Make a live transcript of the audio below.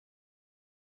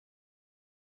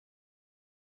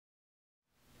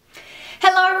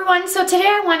everyone, so today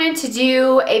I wanted to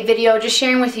do a video just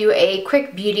sharing with you a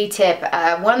quick beauty tip,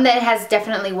 one that has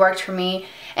definitely worked for me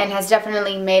and has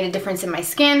definitely made a difference in my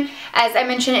skin. As I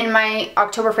mentioned in my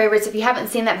October favorites, if you haven't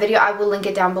seen that video, I will link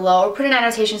it down below or put an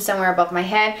annotation somewhere above my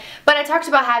head. But I talked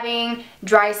about having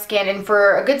dry skin, and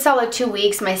for a good solid 2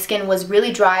 weeks my skin was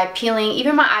really dry, peeling,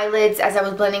 even my eyelids as I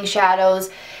was blending shadows.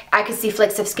 I could see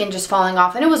flakes of skin just falling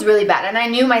off, and it was really bad, and I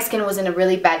knew my skin was in a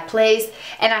really bad place,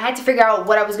 and I had to figure out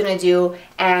what I was going to do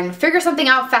and figure something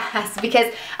out fast,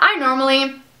 because I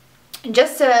normally,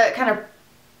 just to kind of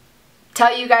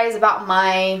tell you guys about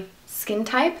my skin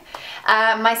type,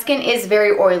 my skin is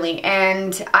very oily,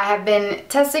 and I have been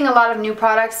testing a lot of new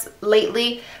products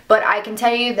lately, but I can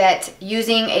tell you that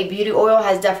using a beauty oil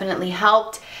has definitely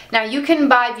helped. Now, you can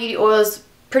buy beauty oils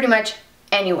pretty much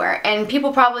anywhere, and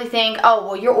people probably think, oh,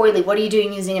 well, you're oily, what are you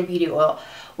doing using a beauty oil?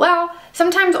 Well,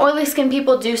 sometimes oily skin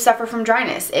people do suffer from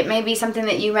dryness. It may be something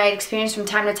that you might experience from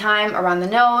time to time around the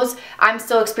nose. I'm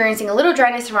still experiencing a little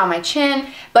dryness around my chin,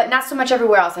 but not so much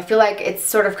everywhere else. I feel like it's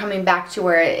sort of coming back to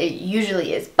where it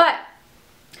usually is. But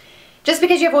just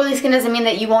because you have oily skin doesn't mean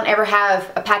that you won't ever have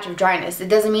a patch of dryness. It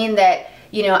doesn't mean that,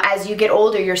 you know, as you get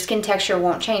older, your skin texture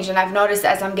won't change. And I've noticed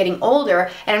as I'm getting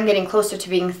older and I'm getting closer to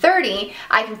being 30,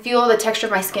 I can feel the texture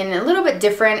of my skin a little bit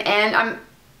different, and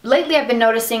lately I've been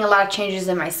noticing a lot of changes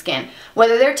in my skin.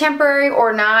 Whether they're temporary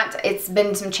or not, it's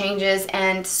been some changes.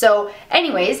 And so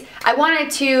anyways, I wanted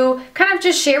to kind of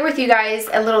just share with you guys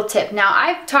a little tip. Now,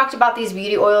 I've talked about these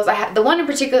beauty oils. The one in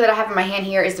particular that I have in my hand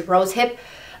here is the rose hip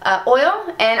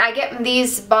oil, and I get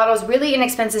these bottles really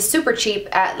inexpensive, super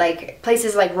cheap at like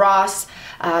places like Ross,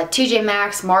 TJ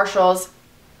Maxx, Marshalls,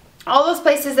 all those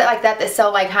places that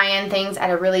sell like high-end things at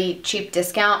a really cheap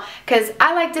discount, because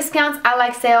I like discounts, I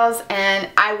like sales, and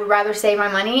I would rather save my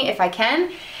money if I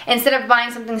can instead of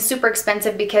buying something super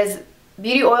expensive, because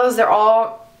beauty oils,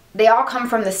 they all come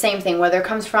from the same thing. Whether it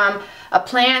comes from a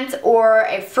plant or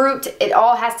a fruit, it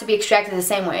all has to be extracted the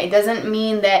same way. It doesn't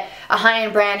mean that a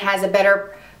high-end brand has a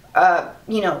better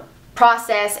you know,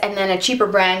 process, and then a cheaper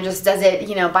brand just does it,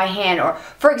 you know, by hand. Or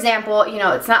for example, you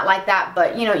know, it's not like that,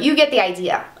 but you know, you get the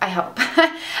idea, I hope.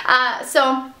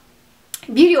 So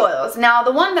beauty oils. Now,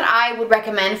 the one that I would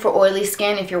recommend for oily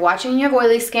skin, if you're watching and you have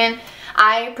oily skin,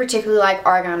 I particularly like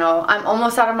Arian Oil. I'm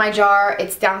almost out of my jar.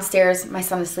 It's downstairs. My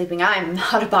son is sleeping. I'm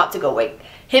not about to go wake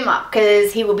him up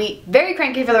because he will be very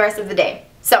cranky for the rest of the day.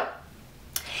 So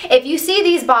if you see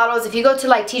these bottles, if you go to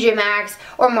like TJ Maxx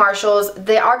or Marshalls,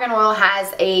 the Arian Oil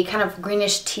has a kind of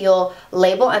greenish teal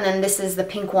label, and then this is the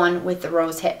pink one with the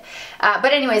rose hip.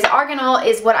 But anyways, Arian Oil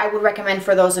is what I would recommend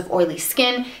for those of oily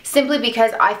skin, simply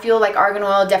because I feel like Arian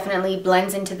Oil definitely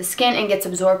blends into the skin and gets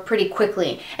absorbed pretty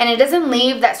quickly. And it doesn't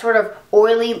leave that sort of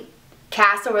oily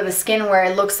cast over the skin where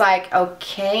it looks like,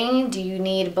 okay, do you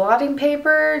need blotting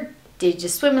paper? Did you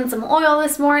swim in some oil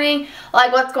this morning?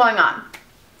 Like, what's going on?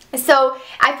 So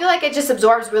I feel like it just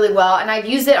absorbs really well, and I've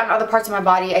used it on other parts of my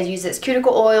body. I've used it as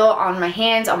cuticle oil on my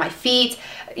hands, on my feet,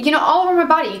 you know, all over my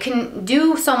body. You can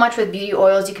do so much with beauty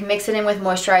oils. You can mix it in with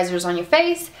moisturizers on your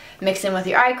face, mix it in with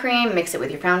your eye cream, mix it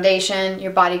with your foundation,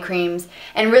 your body creams,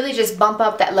 and really just bump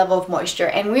up that level of moisture.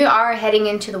 And we are heading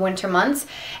into the winter months,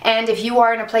 and if you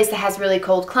are in a place that has really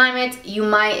cold climate, you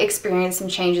might experience some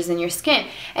changes in your skin.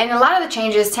 And a lot of the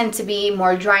changes tend to be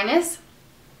more dryness,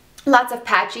 lots of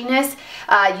patchiness.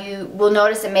 You will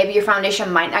notice that maybe your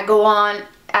foundation might not go on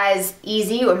as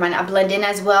easy or might not blend in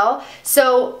as well.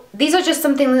 So these are just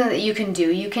something that you can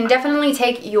do. You can definitely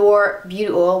take your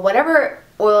beauty oil, whatever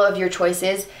oil of your choice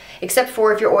is, except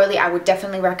for if you're oily, I would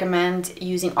definitely recommend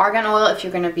using Arian Oil if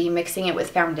you're going to be mixing it with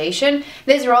foundation.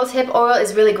 This rose hip oil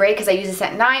is really great because I use this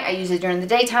at night, I use it during the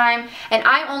daytime, and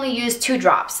I only use 2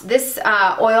 drops. This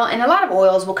oil, and a lot of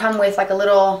oils, will come with like a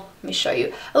little, let me show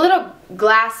you, a little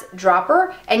glass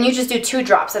dropper, and you just do 2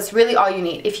 drops. That's really all you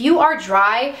need. If you are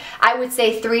dry, I would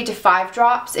say 3 to 5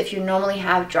 drops if you normally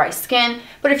have dry skin,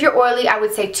 but if you're oily, I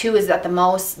would say 2 is at the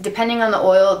most, depending on the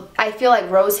oil. I feel like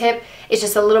rose hip is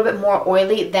just a little bit more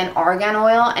oily than Arian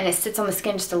Oil, and it sits on the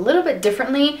skin just a little bit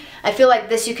differently. I feel like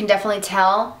this you can definitely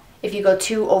tell if you go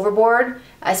too overboard,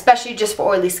 especially just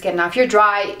for oily skin. Now, if you're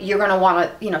dry, you're going to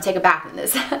want to, you know, take a bath in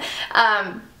this.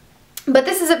 But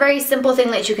this is a very simple thing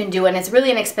that you can do, and it's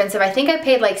really inexpensive. I think I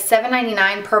paid like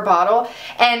 $7.99 per bottle,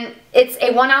 and it's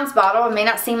a 1 ounce bottle. It may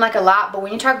not seem like a lot, but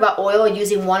when you talk about oil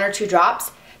using 1 or 2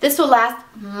 drops, this will last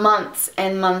months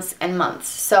and months and months.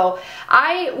 So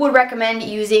I would recommend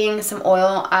using some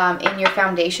oil in your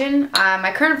foundation.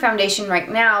 My current foundation right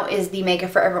now is the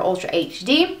Makeup Forever Ultra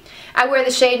HD. I wear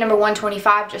the shade number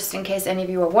 125, just in case any of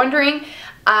you are wondering.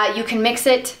 You can mix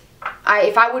it.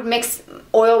 If I would mix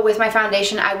oil with my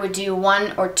foundation, I would do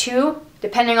 1 or 2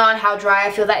 depending on how dry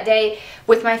I feel that day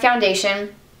with my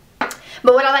foundation.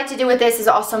 But what I like to do with this is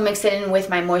also mix it in with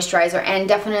my moisturizer and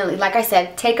definitely, like I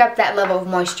said, take up that level of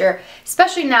moisture,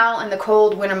 especially now in the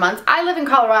cold winter months. I live in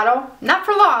Colorado, not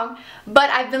for long, but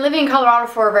I've been living in Colorado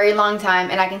for a very long time,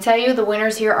 and I can tell you the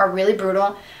winters here are really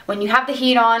brutal. When you have the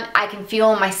heat on, I can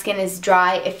feel my skin is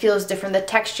dry. It feels different. The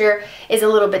texture is a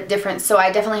little bit different, so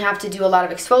I definitely have to do a lot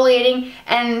of exfoliating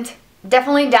and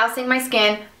definitely dousing my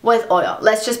skin with oil.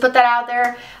 Let's just put that out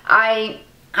there. I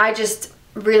just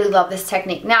really love this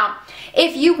technique. Now,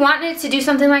 if you wanted to do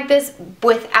something like this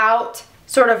without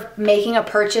sort of making a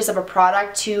purchase of a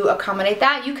product to accommodate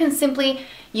that, you can simply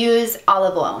use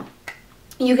olive oil.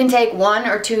 You can take 1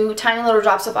 or 2 tiny little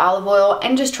drops of olive oil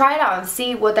and just try it out and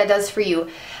see what that does for you.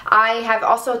 I have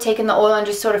also taken the oil and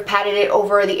just sort of patted it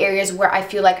over the areas where I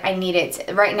feel like I need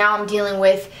it. Right now I'm dealing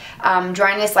with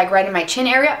dryness like right in my chin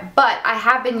area, but I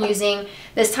have been using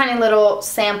this tiny little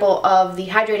sample of the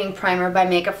Hydrating Primer by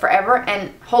Makeup Forever,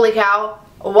 and holy cow,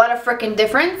 what a freaking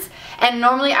difference. And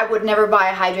normally I would never buy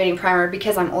a hydrating primer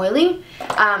because I'm oily.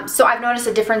 So I've noticed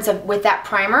a difference with that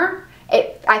primer.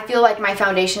 I feel like my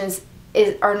foundations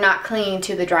are not clinging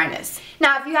to the dryness.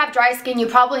 Now, if you have dry skin, you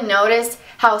probably noticed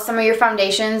how some of your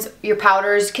foundations, your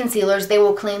powders, concealers, they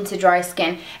will cling to dry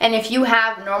skin. And if you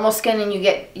have normal skin and you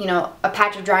get, you know, a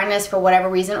patch of dryness for whatever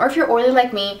reason, or if you're oily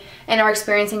like me and are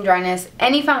experiencing dryness,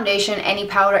 any foundation, any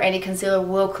powder, any concealer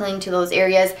will cling to those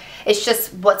areas. It's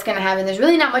just what's going to happen. There's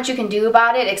really not much you can do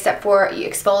about it except for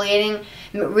exfoliating,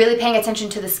 really paying attention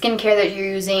to the skincare that you're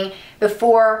using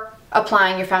before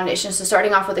applying your foundation. So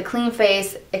starting off with a clean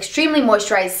face, extremely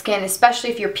moisturized skin, especially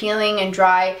if you're peeling and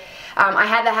dry. I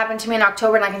had that happen to me in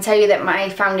October, and I can tell you that my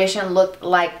foundation looked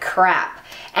like crap.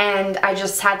 And I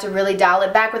just had to really dial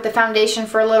it back with the foundation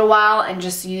for a little while and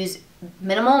just use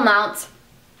minimal amounts.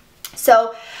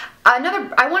 So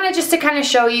I wanted just to kind of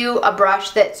show you a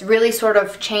brush that's really sort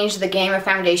of changed the game of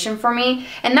foundation for me,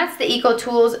 and that's the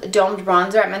EcoTools Domed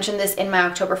Bronzer. I mentioned this in my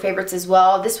October favorites as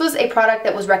well. This was a product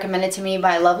that was recommended to me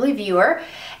by a lovely viewer,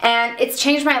 and it's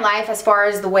changed my life as far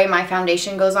as the way my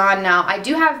foundation goes on. Now, I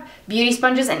do have beauty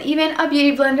sponges and even a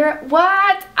beauty blender.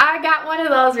 What? I got one of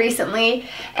those recently,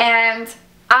 and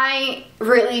I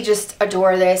really just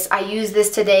adore this. I use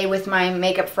this today with my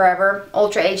Makeup Forever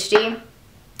Ultra HD.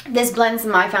 This blends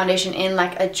my foundation in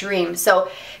like a dream. So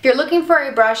if you're looking for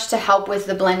a brush to help with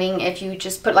the blending, if you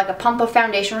just put like a pump of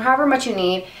foundation or however much you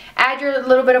need, add your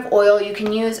little bit of oil. You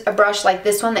can use a brush like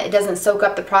this one that doesn't soak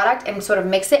up the product and sort of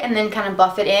mix it and then kind of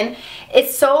buff it in.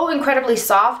 It's so incredibly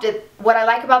soft. What I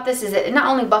like about this is it not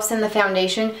only buffs in the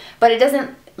foundation, but it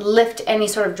doesn't lift any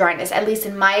sort of dryness, at least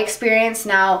in my experience.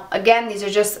 Now, again, these are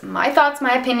just my thoughts,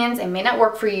 my opinions. It may not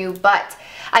work for you, but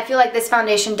I feel like this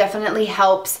foundation definitely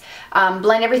helps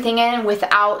blend everything in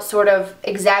without sort of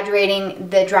exaggerating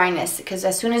the dryness, because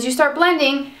as soon as you start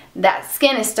blending, that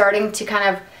skin is starting to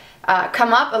kind of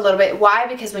come up a little bit. Why?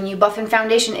 Because when you buff in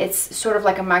foundation, it's sort of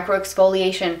like a micro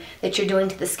exfoliation that you're doing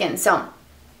to the skin. So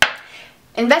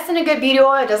invest in a good beauty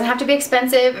oil. It doesn't have to be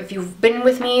expensive. If you've been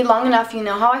with me long enough, you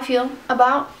know how I feel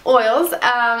about oils.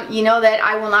 You know that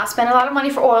I will not spend a lot of money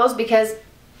for oils because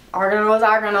argan oil is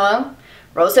argan oil.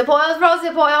 Rosehip oil is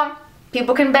rosehip oil.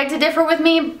 People can beg to differ with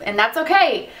me, and that's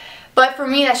okay. But for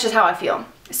me, that's just how I feel.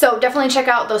 So definitely check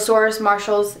out those stores,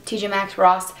 Marshalls, TJ Maxx,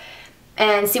 Ross,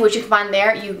 and see what you can find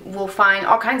there. You will find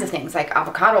all kinds of things like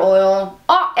avocado oil,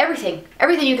 everything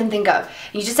you can think of.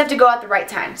 You just have to go at the right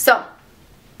time. So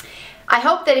I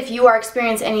hope that if you are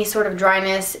experiencing any sort of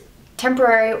dryness,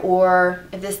 temporary, or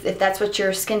if that's what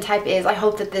your skin type is, I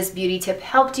hope that this beauty tip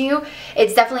helped you.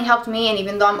 It's definitely helped me, and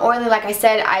even though I'm oily, like I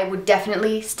said, I would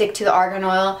definitely stick to the argan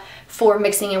oil for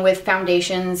mixing it with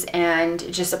foundations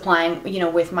and just applying, you know,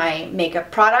 with my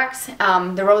makeup products.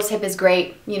 The rosehip is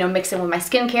great, you know, mixing with my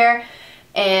skincare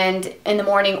and in the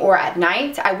morning or at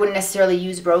night. I wouldn't necessarily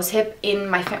use rosehip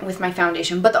with my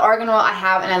foundation, but the argan oil I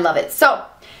have and I love it. So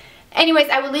anyways,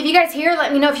 I will leave you guys here.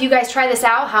 Let me know if you guys try this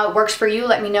out, how it works for you.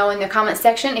 Let me know in the comment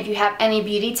section if you have any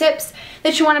beauty tips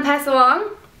that you want to pass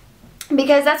along,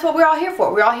 because that's what we're all here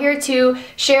for. We're all here to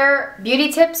share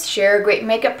beauty tips, share great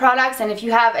makeup products, and if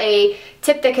you have a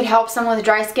tip that could help someone with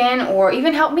dry skin or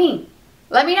even help me,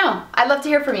 let me know. I'd love to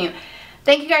hear from you.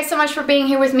 Thank you guys so much for being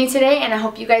here with me today, and I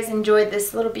hope you guys enjoyed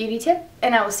this little beauty tip,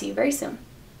 and I will see you very soon.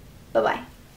 Bye-bye.